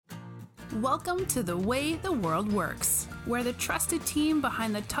Welcome to The Way the World Works, where the trusted team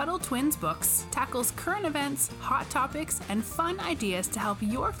behind the Tuttle Twins books tackles current events, hot topics, and fun ideas to help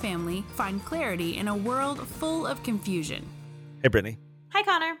your family find clarity in a world full of confusion. Hey, Brittany. Hi,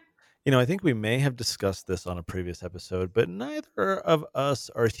 Connor. I think we may have discussed this on a previous episode, but neither of us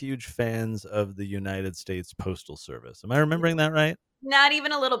are huge fans of the United States Postal Service. Am I remembering that right? Not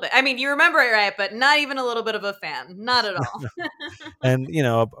even a little bit. I mean, you remember it right, but not even a little bit of a fan. Not at all. And,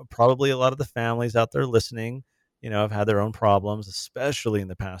 probably a lot of the families out there listening, have had their own problems, especially in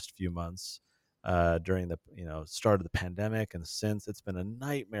the past few months during the, start of the pandemic. And since it's been a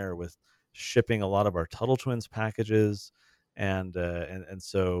nightmare with shipping a lot of our Tuttle Twins packages. And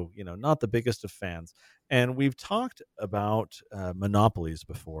so, not the biggest of fans. And we've talked about monopolies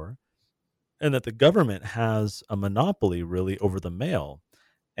before, and that the government has a monopoly really over the mail.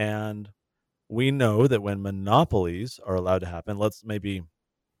 And we know that when monopolies are allowed to happen, let's maybe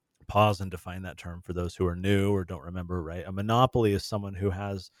pause and define that term for those who are new or don't remember, right? A monopoly is someone who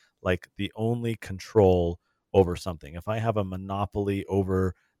has like the only control over something. If I have a monopoly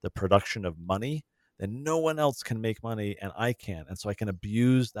over the production of money, then no one else can make money and I can. And so I can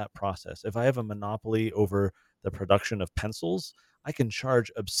abuse that process. If I have a monopoly over the production of pencils, I can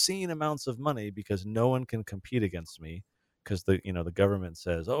charge obscene amounts of money because no one can compete against me, because the government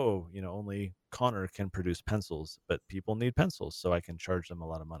says, oh, only Connor can produce pencils, but people need pencils, so I can charge them a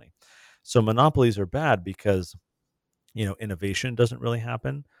lot of money. So monopolies are bad because innovation doesn't really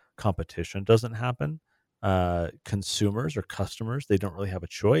happen, competition doesn't happen, consumers or customers, they don't really have a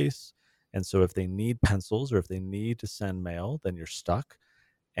choice. And so if they need pencils or if they need to send mail, then you're stuck.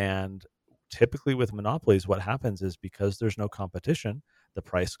 And typically with monopolies, what happens is because there's no competition, the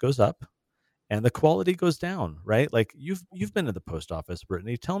price goes up and the quality goes down, right? Like you've been to the post office,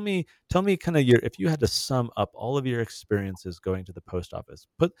 Brittany. Tell me kind of if you had to sum up all of your experiences going to the post office,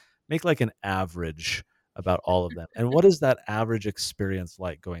 make like an average about all of them. And what is that average experience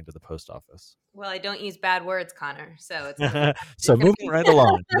like going to the post office? Well, I don't use bad words, Connor. So it's So moving right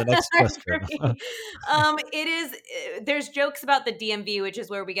along to the next question. it is. There's jokes about the DMV, which is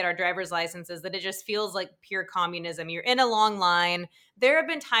where we get our driver's licenses, that it just feels like pure communism. You're in a long line. There have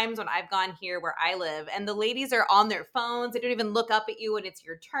been times when I've gone here where I live, and the ladies are on their phones. They don't even look up at you when it's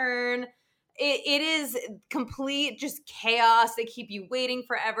your turn. It is complete just chaos. They keep you waiting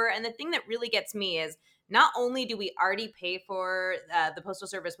forever. And the thing that really gets me is not only do we already pay for the Postal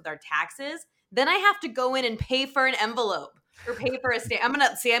Service with our taxes, then I have to go in and pay for an envelope or pay for a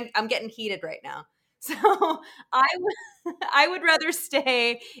stamp. I'm getting heated right now. So I would rather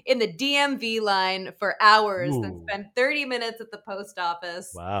stay in the DMV line for hours than Ooh, spend 30 minutes at the post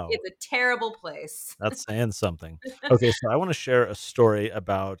office. wow. It's a terrible place. That's saying something. Okay, so I want to share a story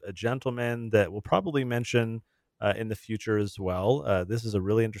about a gentleman that we'll probably mention in the future as well. This is a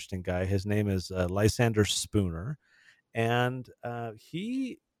really interesting guy. His name is Lysander Spooner, and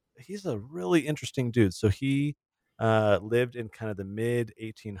he's a really interesting dude. So he lived in kind of the mid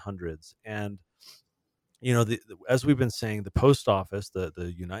 1800s, and as we've been saying, the post office,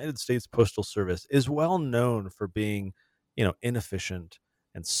 the United States Postal Service, is well known for being, inefficient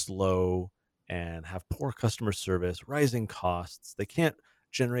and slow and have poor customer service, rising costs. They can't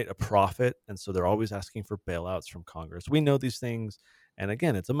generate a profit, and so they're always asking for bailouts from Congress. We know these things, and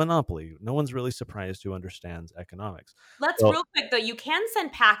again, it's a monopoly. No one's really surprised who understands economics. Let's Well, real quick though. You can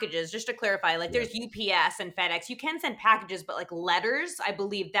send packages, just to clarify. Like yeah, there's UPS and FedEx. You can send packages, but like letters, I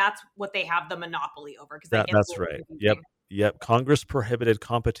believe that's what they have the monopoly over because that gets a that's little right. Yep. confusing. Yep. Congress prohibited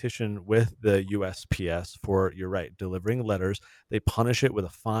competition with the USPS for, you're right, delivering letters. They punish it with a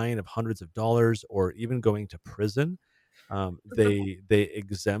fine of hundreds of dollars or even going to prison. They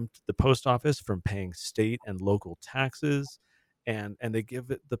exempt the post office from paying state and local taxes, and they give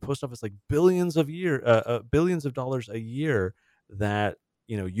the post office like billions of dollars a year that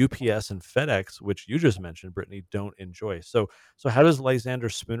UPS and FedEx, which you just mentioned, Brittany, don't enjoy. So how does Lysander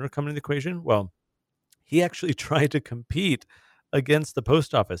Spooner come into the equation? Well, he actually tried to compete against the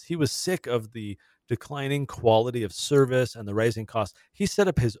post office. He was sick of the declining quality of service and the rising costs. He set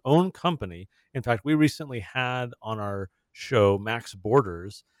up his own company. In fact, we recently had on our show Max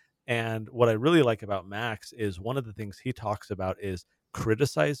Borders. And what I really like about Max is one of the things he talks about is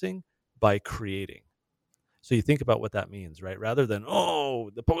criticizing by creating. So you think about what that means, right? Rather than, oh,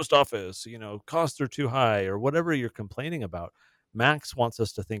 the post office, costs are too high or whatever you're complaining about. Max wants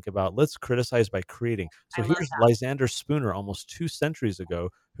us to think about, let's criticize by creating. I So love here's that. Lysander Spooner almost 2 centuries ago,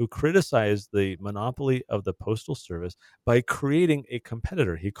 who criticized the monopoly of the Postal Service by creating a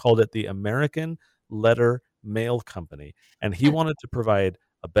competitor. He called it the American Letter Mail Company. And he wanted to provide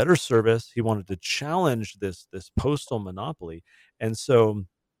a better service. He wanted to challenge this postal monopoly. And so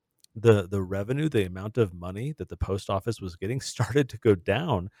the revenue, the amount of money that the post office was getting started to go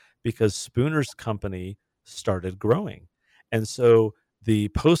down because Spooner's company started growing. And so the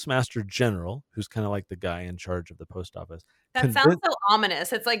postmaster general, who's kind of like the guy in charge of the post office, That sounds convinced so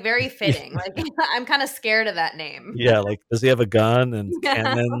ominous. It's like very fitting. Like I'm kind of scared of that name. yeah, like, does he have a gun and Yeah.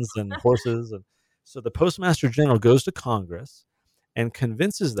 cannons and horses? And so the postmaster general goes to Congress and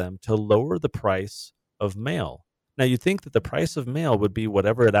convinces them to lower the price of mail. Now, you'd think that the price of mail would be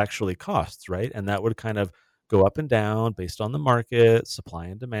whatever it actually costs, right? And that would kind of go up and down based on the market, supply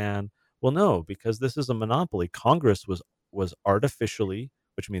and demand. Well, no, because this is a monopoly. Congress was artificially,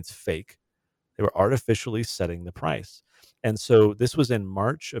 which means fake, they were artificially setting the price. And so this was in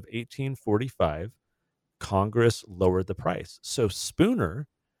March of 1845. Congress lowered the price. So Spooner,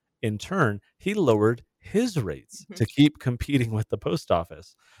 in turn, he lowered his rates to keep competing with the post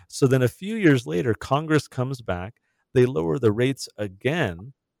office. So then a few years later, Congress comes back, they lower the rates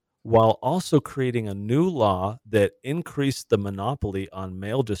again while also creating a new law that increased the monopoly on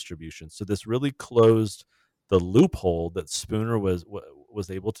mail distribution. So this really closed the loophole that Spooner was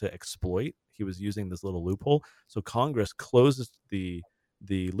able to exploit. He was using this little loophole. So Congress closed the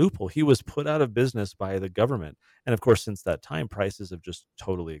loophole. He was put out of business by the government. And of course, since that time, prices have just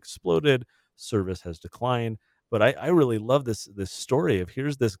totally exploded. Service has declined. But I really love this story of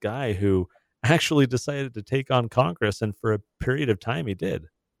here's this guy who actually decided to take on Congress, and for a period of time, he did.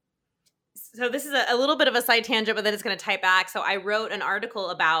 So this is a little bit of a side tangent, but then it's going to tie back. So I wrote an article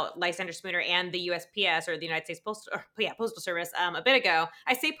about Lysander Spooner and the USPS, or the United States Postal Service, a bit ago.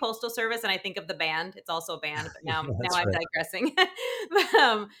 I say Postal Service and I think of the band. It's also a band, but now That's I'm right. digressing.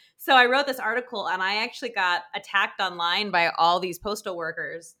 So I wrote this article and I actually got attacked online by all these postal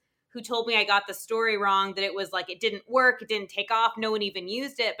workers who told me I got the story wrong, that it was like it didn't work, it didn't take off, no one even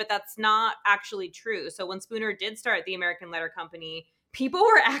used it, but that's not actually true. So when Spooner did start the American Letter Company, people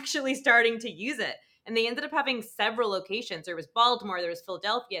were actually starting to use it. And they ended up having several locations. There was Baltimore, there was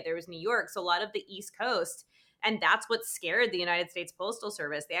Philadelphia, there was New York, so a lot of the East Coast. And that's what scared the United States Postal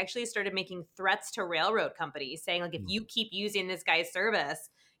Service. They actually started making threats to railroad companies saying, like, if you keep using this guy's service,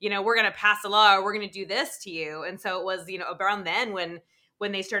 we're going to pass a law or we're going to do this to you. And so it was, around then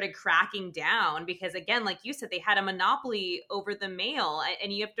when they started cracking down, because again, like you said, they had a monopoly over the mail.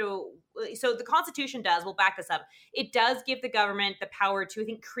 And you have to, so the Constitution does, we'll back this up, it does give the government the power to, I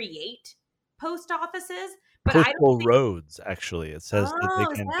think, create post offices, but I don't Postal think, roads, actually. It says that they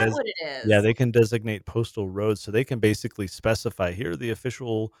oh, is can that what it yeah, is? they can designate postal roads, so they can basically specify here are the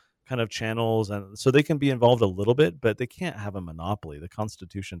official kind of channels, and so they can be involved a little bit, but they can't have a monopoly. The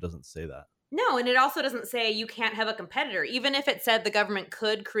Constitution doesn't say that. No, and it also doesn't say you can't have a competitor. Even if it said the government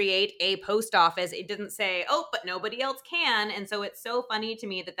could create a post office, it didn't say, oh, but nobody else can. And so it's so funny to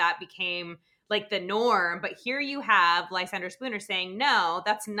me that that became like the norm. But here you have Lysander Spooner saying, no,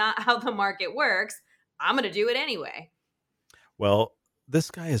 that's not how the market works. I'm going to do it anyway. Well,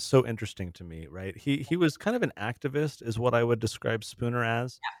 this guy is so interesting to me, right? He was kind of an activist is what I would describe Spooner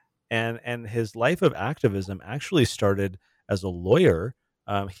as. And his life of activism actually started as a lawyer.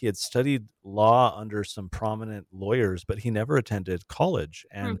 He had studied law under some prominent lawyers, but he never attended college.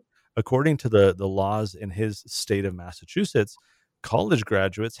 Hmm. And according to the laws in his state of Massachusetts, college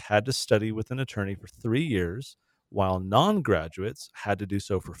graduates had to study with an attorney for 3 years, while non-graduates had to do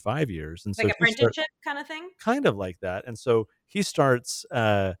so for 5 years. And Like so apprenticeship kind of thing. kind of like that. And so he starts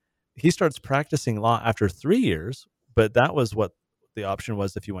practicing law after 3 years, but that was what the option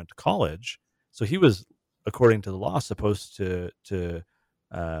was if you went to college. So he was, according to the law, supposed to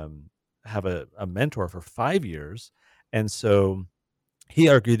um, have a mentor for 5 years, and so he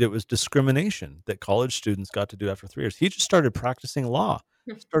argued it was discrimination that college students got to do after 3 years. He just started practicing law,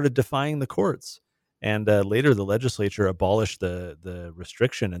 started defying the courts, and later the legislature abolished the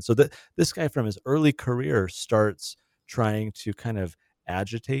restriction. And so this guy from his early career starts trying to kind of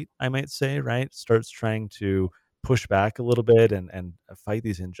agitate, I might say, right? Starts trying to push back a little bit and fight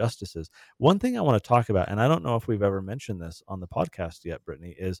these injustices. One thing I want to talk about, and I don't know if we've ever mentioned this on the podcast yet,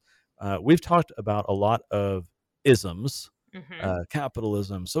 Brittany, is we've talked about a lot of isms, Mm-hmm.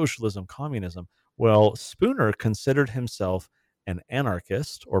 capitalism, socialism, communism. Well, Spooner considered himself an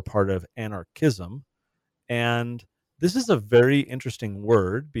anarchist or part of anarchism. And this is a very interesting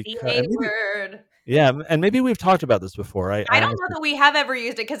word The because, A and maybe, word. yeah, and maybe we've talked about this before. I I don't know honestly, that we have ever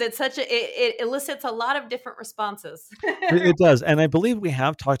used it because it's it elicits a lot of different responses. it does. And I believe we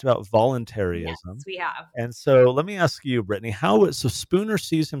have talked about Yes, voluntarism. we have. And so let me ask you, Brittany, so Spooner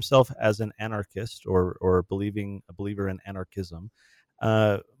sees himself as an anarchist or a believer in anarchism.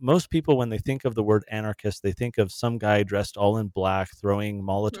 Most people, when they think of the word anarchist, they think of some guy dressed all in black, throwing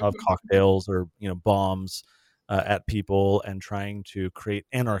Molotov cocktails or bombs. at people and trying to create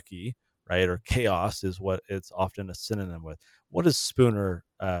anarchy, right? Or chaos is what it's often a synonym with. What does Spooner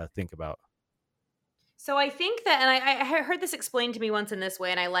think about? So I think that, and I heard this explained to me once in this way,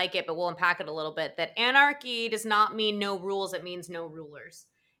 and I like it, but we'll unpack it a little bit. That anarchy does not mean no rules; it means no rulers.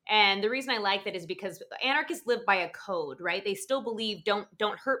 And the reason I like that is because anarchists live by a code, right? They still believe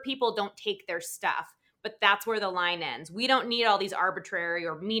don't hurt people, don't take their stuff. But that's where the line ends. We don't need all these arbitrary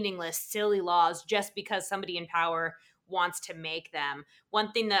or meaningless, silly laws just because somebody in power wants to make them.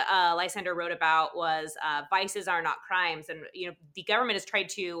 One thing that Lysander wrote about was vices are not crimes, and the government has tried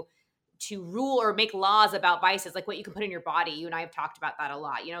to rule or make laws about vices, like what you can put in your body. You and I have talked about that a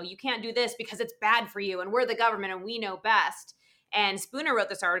lot. You can't do this because it's bad for you, and we're the government and we know best. And Spooner wrote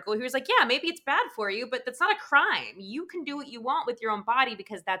this article. He was like, yeah, maybe it's bad for you, but that's not a crime. You can do what you want with your own body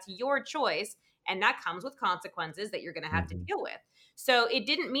because that's your choice. And that comes with consequences that you're going to have to Hmm. deal with. So it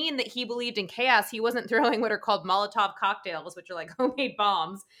didn't mean that he believed in chaos. He wasn't throwing what are called Molotov cocktails, which are like homemade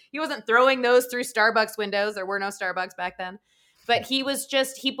bombs. He wasn't throwing those through Starbucks windows. There were no Starbucks back then. But he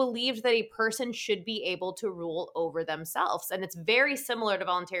believed that a person should be able to rule over themselves. And it's very similar to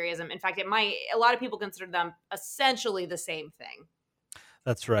voluntarism. In fact, a lot of people consider them essentially the same thing.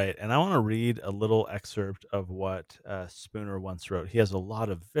 That's right. And I want to read a little excerpt of what Spooner once wrote. He has a lot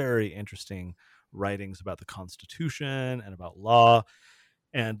of very interesting writings about the Constitution and about law.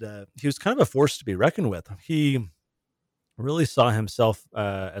 And he was kind of a force to be reckoned with. He really saw himself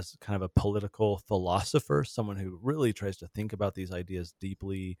as kind of a political philosopher, someone who really tries to think about these ideas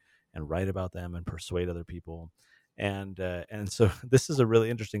deeply and write about them and persuade other people. And so this is a really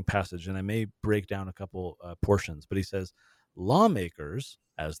interesting passage, and I may break down a couple portions. But he says, lawmakers,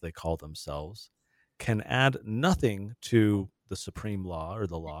 as they call themselves, can add nothing to the supreme law or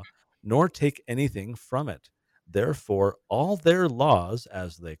the law, nor take anything from it. Therefore, all their laws,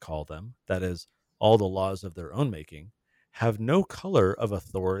 as they call them, that is, all the laws of their own making, have no color of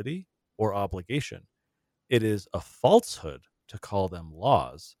authority or obligation. It is a falsehood to call them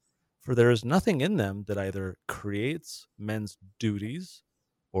laws, for there is nothing in them that either creates men's duties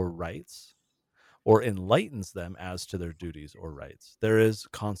or rights or enlightens them as to their duties or rights. There is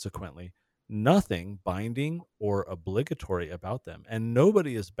consequently nothing binding or obligatory about them, and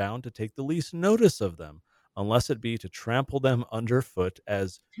nobody is bound to take the least notice of them, unless it be to trample them underfoot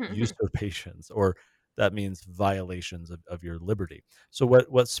as usurpations, or that means violations of your liberty. So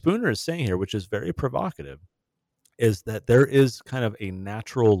what Spooner is saying here, which is very provocative, is that there is kind of a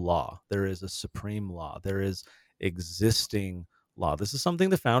natural law. There is a supreme law. There is existing law. This is something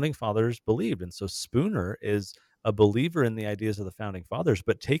the founding fathers believed. And so Spooner is a believer in the ideas of the founding fathers,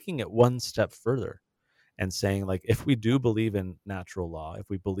 but taking it one step further and saying, like, if we do believe in natural law, if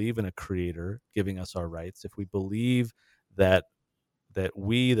we believe in a creator giving us our rights, if we believe that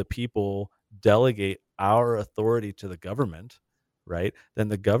we, the people, delegate our authority to the government, right? Then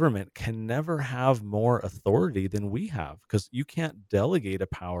the government can never have more authority than we have, because you can't delegate a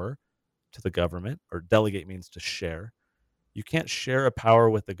power to the government, or delegate means to share. You can't share a power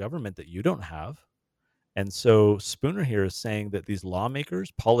with the government that you don't have. And so Spooner here is saying that these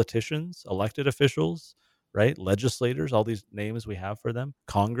lawmakers, politicians, elected officials, right, legislators, all these names we have for them,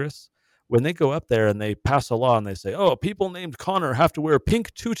 Congress, when they go up there and they pass a law and they say, "Oh, people named Connor have to wear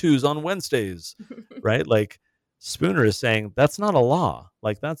pink tutus on Wednesdays," right? Like, Spooner is saying that's not a law.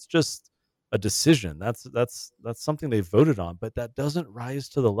 Like, that's just a decision. That's something they voted on, but that doesn't rise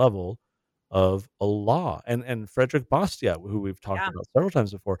to the level of a law. And Frederick Bastiat, who we've talked Yeah. about several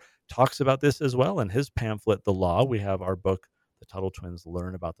times before, talks about this as well in his pamphlet, The Law. We have our book, The Tuttle Twins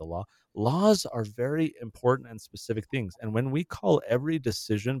Learn About the Law. Laws are very important and specific things. And when we call every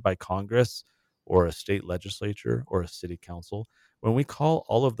decision by Congress or a state legislature or a city council, when we call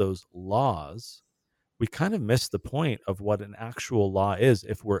all of those laws, we kind of miss the point of what an actual law is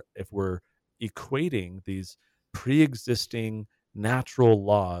if we're equating these pre-existing natural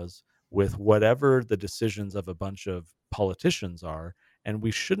laws with whatever the decisions of a bunch of politicians are. And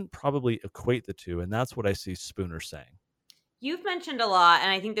we shouldn't probably equate the two, and that's what I see Spooner saying. You've mentioned a lot,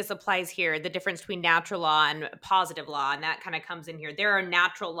 and I think this applies here, the difference between natural law and positive law, and that kind of comes in here. There are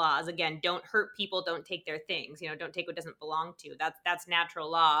natural laws. Again, don't hurt people, don't take their things, don't take what doesn't belong to. That's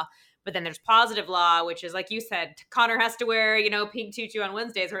natural law. But then there's positive law, which is, like you said, Connor has to wear, pink tutu on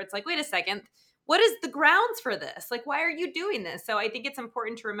Wednesdays, where it's like, wait a second, what is the grounds for this? Like, why are you doing this? So I think it's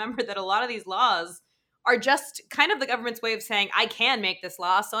important to remember that a lot of these laws are just kind of the government's way of saying, I can make this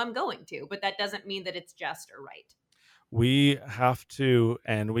law, so I'm going to. But that doesn't mean that it's just or right. We have to,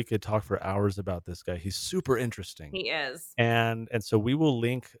 and we could talk for hours about this guy. He's super interesting. He is. And so we will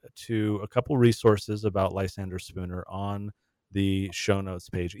link to a couple resources about Lysander Spooner on the show notes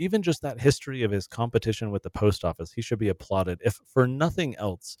page. Even just that history of his competition with the post office, he should be applauded, if for nothing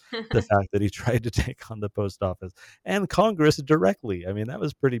else, the fact that he tried to take on the post office and Congress directly. I mean, that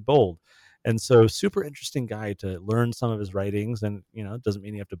was pretty bold. And so super interesting guy to learn some of his writings. And, it doesn't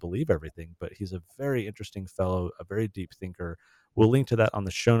mean you have to believe everything, but he's a very interesting fellow, a very deep thinker. We'll link to that on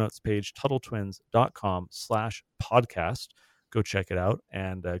the show notes page, TuttleTwins.com/podcast. Go check it out.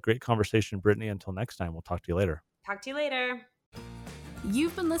 And great conversation, Brittany. Until next time, we'll talk to you later. Talk to you later.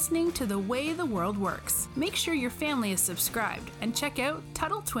 You've been listening to The Way the World Works. Make sure your family is subscribed and check out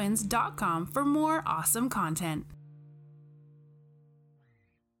TuttleTwins.com for more awesome content.